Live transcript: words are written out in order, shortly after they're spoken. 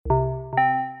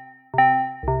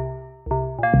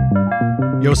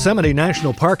Yosemite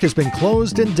National Park has been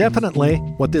closed indefinitely.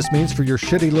 What this means for your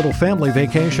shitty little family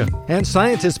vacation. And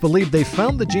scientists believe they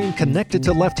found the gene connected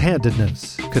to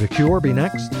left-handedness. Could a cure be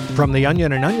next? From The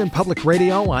Onion and Onion Public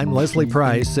Radio, I'm Leslie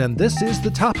Price, and this is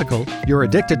The Topical. You're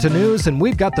addicted to news, and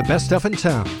we've got the best stuff in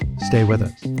town. Stay with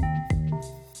us.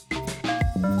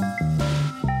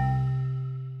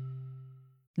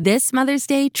 This Mother's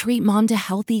Day, treat mom to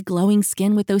healthy, glowing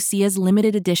skin with Osea's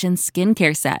limited edition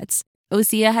skincare sets.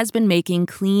 Osea has been making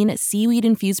clean,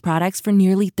 seaweed-infused products for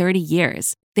nearly 30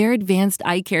 years. Their advanced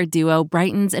eye care duo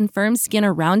brightens and firms skin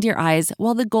around your eyes,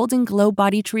 while the Golden Glow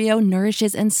Body Trio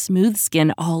nourishes and smooths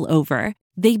skin all over.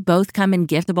 They both come in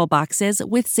giftable boxes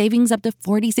with savings up to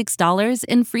 $46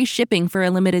 and free shipping for a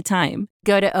limited time.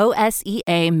 Go to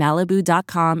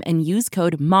OSEAMalibu.com and use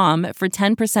code MOM for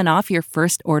 10% off your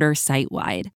first order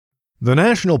site-wide. The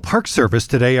National Park Service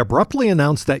today abruptly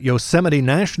announced that Yosemite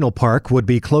National Park would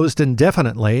be closed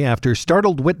indefinitely after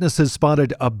startled witnesses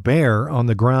spotted a bear on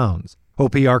the grounds.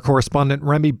 OPR correspondent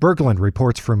Remy Berglund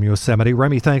reports from Yosemite.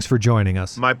 Remy, thanks for joining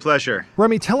us. My pleasure.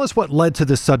 Remy, tell us what led to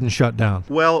this sudden shutdown.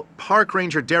 Well, Park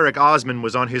Ranger Derek Osman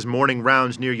was on his morning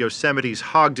rounds near Yosemite's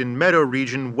Ogden Meadow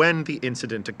region when the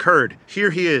incident occurred. Here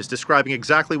he is describing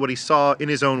exactly what he saw in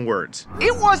his own words.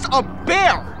 It was a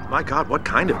bear! My God, what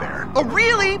kind of bear? A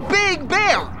really big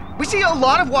bear! We see a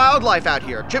lot of wildlife out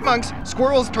here. Chipmunks,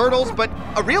 squirrels, turtles, but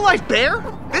a real-life bear?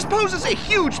 This poses a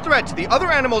huge threat to the other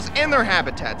animals and their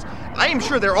habitats. I am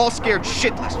sure they're all scared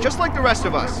shitless, just like the rest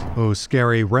of us. Oh,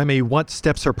 scary. Remy, what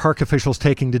steps are park officials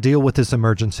taking to deal with this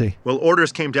emergency? Well,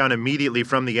 orders came down immediately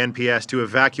from the NPS to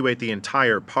evacuate the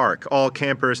entire park. All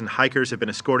campers and hikers have been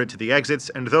escorted to the exits,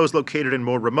 and those located in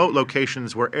more remote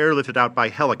locations were airlifted out by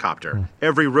helicopter.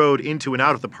 Every road into and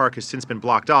out of the park has since been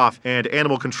blocked off, and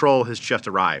animal control has just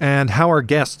arrived. And how are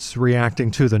guests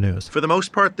reacting to the news? For the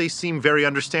most part, they seem very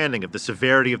understanding of the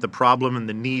severity of the problem and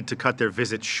the need to cut their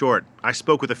visits short. I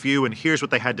spoke with a few, and here's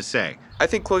what they had to say. I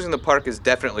think closing the park is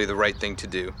definitely the right thing to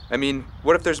do. I mean,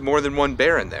 what if there's more than one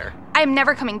bear in there? I'm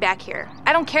never coming back here.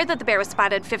 I don't care that the bear was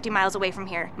spotted 50 miles away from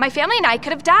here. My family and I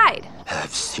could have died.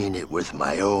 I've seen it with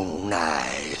my own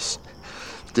eyes.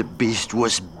 The beast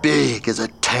was big as a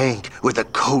tank with a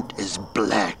coat as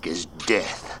black as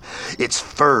death. Its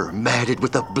fur matted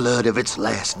with the blood of its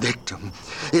last victim.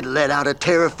 It let out a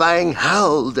terrifying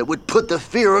howl that would put the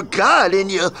fear of God in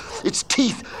you. Its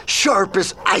teeth sharp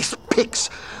as ice picks.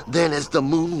 Then as the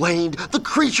moon waned, the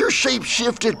creature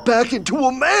shape-shifted back into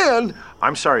a man.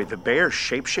 I'm sorry, the bear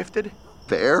shape-shifted?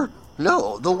 Bear?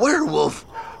 No, the werewolf.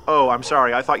 Oh, I'm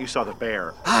sorry. I thought you saw the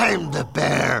bear. I'm the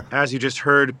bear. As you just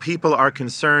heard, people are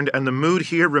concerned, and the mood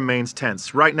here remains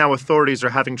tense. Right now, authorities are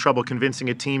having trouble convincing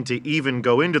a team to even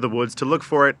go into the woods to look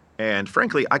for it, and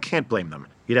frankly, I can't blame them.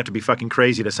 You'd have to be fucking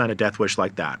crazy to sign a death wish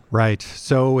like that. Right.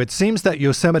 So it seems that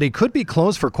Yosemite could be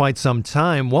closed for quite some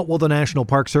time. What will the National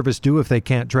Park Service do if they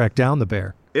can't track down the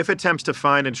bear? If attempts to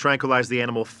find and tranquilize the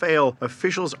animal fail,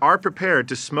 officials are prepared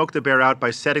to smoke the bear out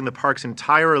by setting the park's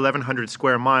entire 1,100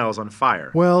 square miles on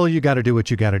fire. Well, you got to do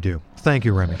what you got to do. Thank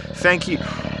you, Remy. Thank you.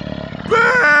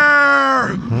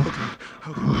 Bear!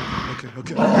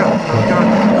 Okay.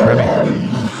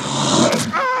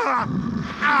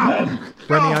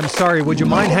 Remy, I'm sorry. Would you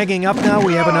mind hanging up now?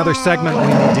 We have another segment we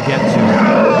need to get to.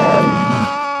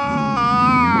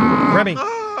 Remy,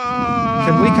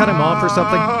 can we cut him off or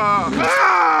something?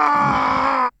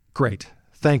 Great.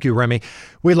 Thank you, Remy.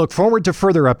 We look forward to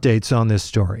further updates on this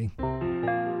story.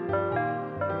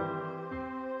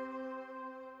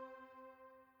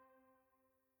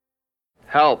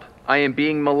 Help! I am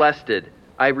being molested.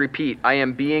 I repeat, I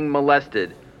am being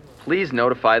molested. Please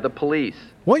notify the police.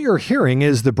 What you're hearing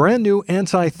is the brand new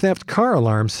anti-theft car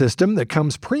alarm system that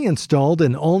comes pre-installed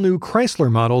in all new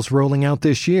Chrysler models rolling out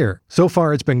this year. So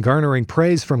far, it's been garnering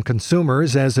praise from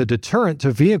consumers as a deterrent to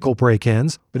vehicle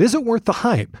break-ins, but is it worth the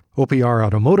hype? OPR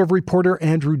automotive reporter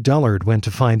Andrew Dullard went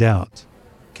to find out.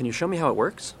 Can you show me how it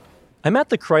works? I'm at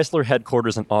the Chrysler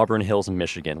headquarters in Auburn Hills,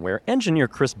 Michigan, where engineer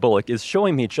Chris Bullock is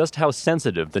showing me just how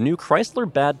sensitive the new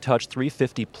Chrysler Bad Touch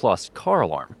 350 Plus car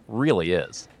alarm really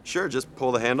is. Sure, just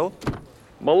pull the handle.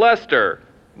 Molester!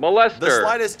 Molester! The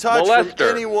slightest touch molester, from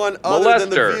anyone other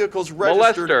than the vehicle's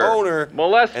registered owner,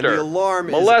 molester, and the alarm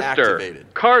is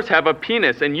activated. Cars have a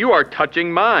penis, and you are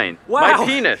touching mine. Wow! My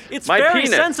penis! It's my very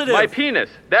penis, sensitive! My penis!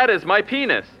 That is my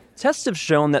penis! Tests have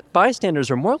shown that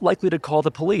bystanders are more likely to call the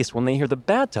police when they hear the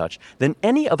bad touch than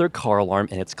any other car alarm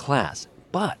in its class.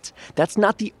 But that's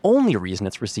not the only reason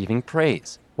it's receiving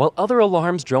praise. While other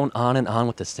alarms drone on and on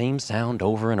with the same sound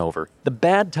over and over, the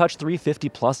Bad Touch 350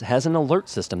 Plus has an alert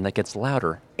system that gets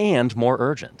louder and more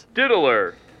urgent.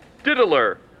 Diddler!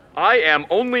 Diddler! I am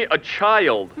only a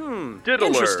child. Diddler.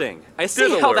 Interesting. I see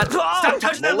Diddler. how that... Stop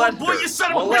touching that little boy, you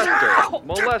son of a bitch!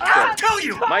 Molester. I'll kill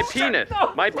you! My penis.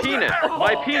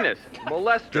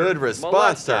 Molester. Good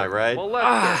response time, right?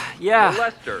 Yeah,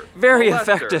 Molester. very Molester.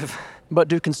 effective. But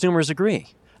do consumers agree?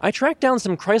 I tracked down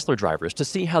some Chrysler drivers to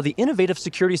see how the innovative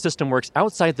security system works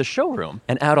outside the showroom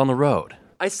and out on the road.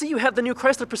 I see you have the new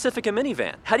Chrysler Pacifica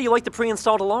minivan. How do you like the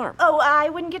pre-installed alarm? Oh, I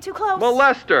wouldn't get too close.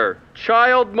 Molester.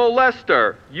 Child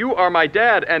molester. You are my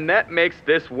dad, and that makes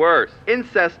this worse.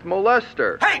 Incest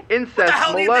molester. Hey! Incest what the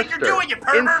hell molester. do you think you're doing, you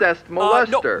pervert? Incest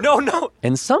molester. No.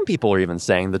 And some people are even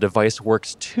saying the device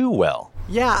works too well.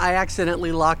 Yeah, I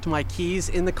accidentally locked my keys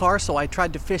in the car, so I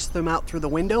tried to fish them out through the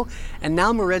window, and now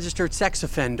I'm a registered sex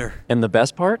offender. And the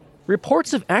best part?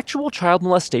 Reports of actual child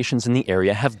molestations in the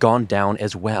area have gone down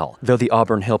as well. Though the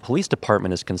Auburn Hill Police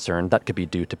Department is concerned that could be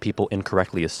due to people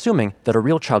incorrectly assuming that a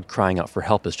real child crying out for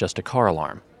help is just a car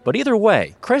alarm. But either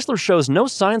way, Chrysler shows no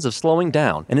signs of slowing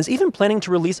down and is even planning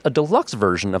to release a deluxe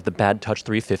version of the Bad Touch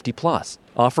 350 Plus,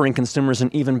 offering consumers an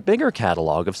even bigger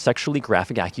catalog of sexually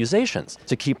graphic accusations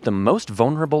to keep the most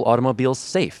vulnerable automobiles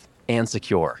safe and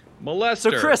secure.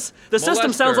 Molester. So Chris, the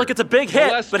system sounds like it's a big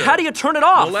hit, Molester. but how do you turn it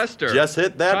off? Molester. Just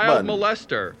hit that Child button.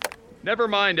 molester. Never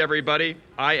mind, everybody.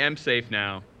 I am safe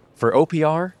now. For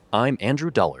OPR, I'm Andrew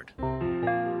Dullard.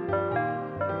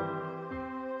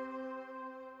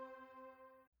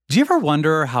 Do you ever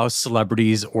wonder how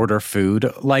celebrities order food?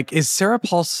 Like, is Sarah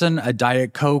Paulson a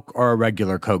Diet Coke or a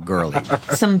regular Coke girlie?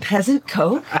 Some peasant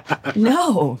Coke?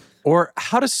 No. Or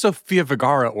how does Sofia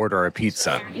Vergara order a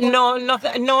pizza? No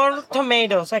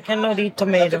tomatoes. I cannot eat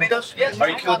tomatoes. Are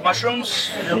you cool with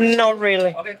mushrooms? Not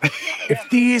really. If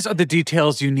these are the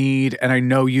details you need, and I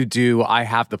know you do, I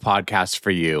have the podcast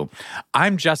for you.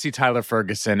 I'm Jesse Tyler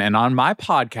Ferguson, and on my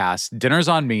podcast, Dinners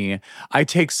on Me, I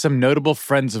take some notable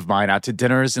friends of mine out to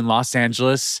dinners in Los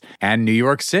Angeles and New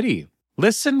York City.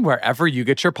 Listen wherever you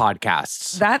get your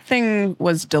podcasts. That thing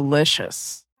was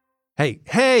delicious.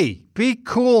 Hey, be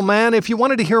cool, man. If you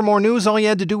wanted to hear more news, all you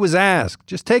had to do was ask.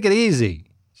 Just take it easy.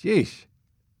 Sheesh.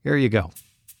 Here you go.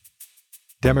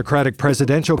 Democratic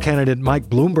presidential candidate Mike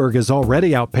Bloomberg is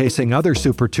already outpacing other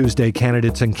Super Tuesday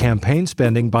candidates in campaign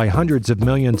spending by hundreds of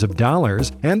millions of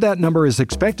dollars, and that number is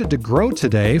expected to grow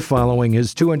today following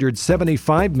his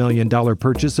 $275 million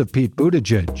purchase of Pete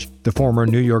Buttigieg. The former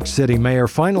New York City mayor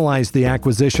finalized the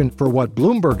acquisition for what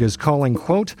Bloomberg is calling,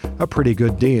 quote, a pretty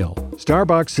good deal.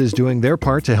 Starbucks is doing their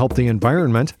part to help the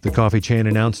environment. The coffee chain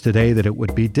announced today that it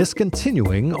would be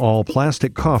discontinuing all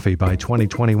plastic coffee by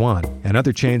 2021, and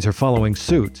other chains are following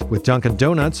suit, with Dunkin'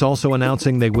 Donuts also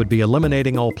announcing they would be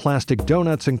eliminating all plastic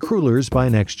donuts and crullers by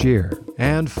next year.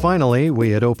 And finally,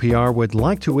 we at OPR would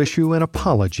like to issue an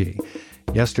apology.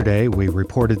 Yesterday, we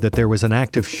reported that there was an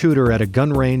active shooter at a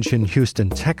gun range in Houston,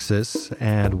 Texas,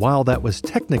 and while that was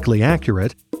technically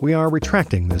accurate, we are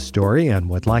retracting this story and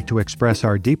would like to express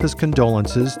our deepest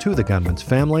condolences to the gunman's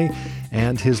family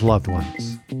and his loved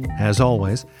ones. As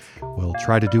always, we'll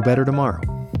try to do better tomorrow.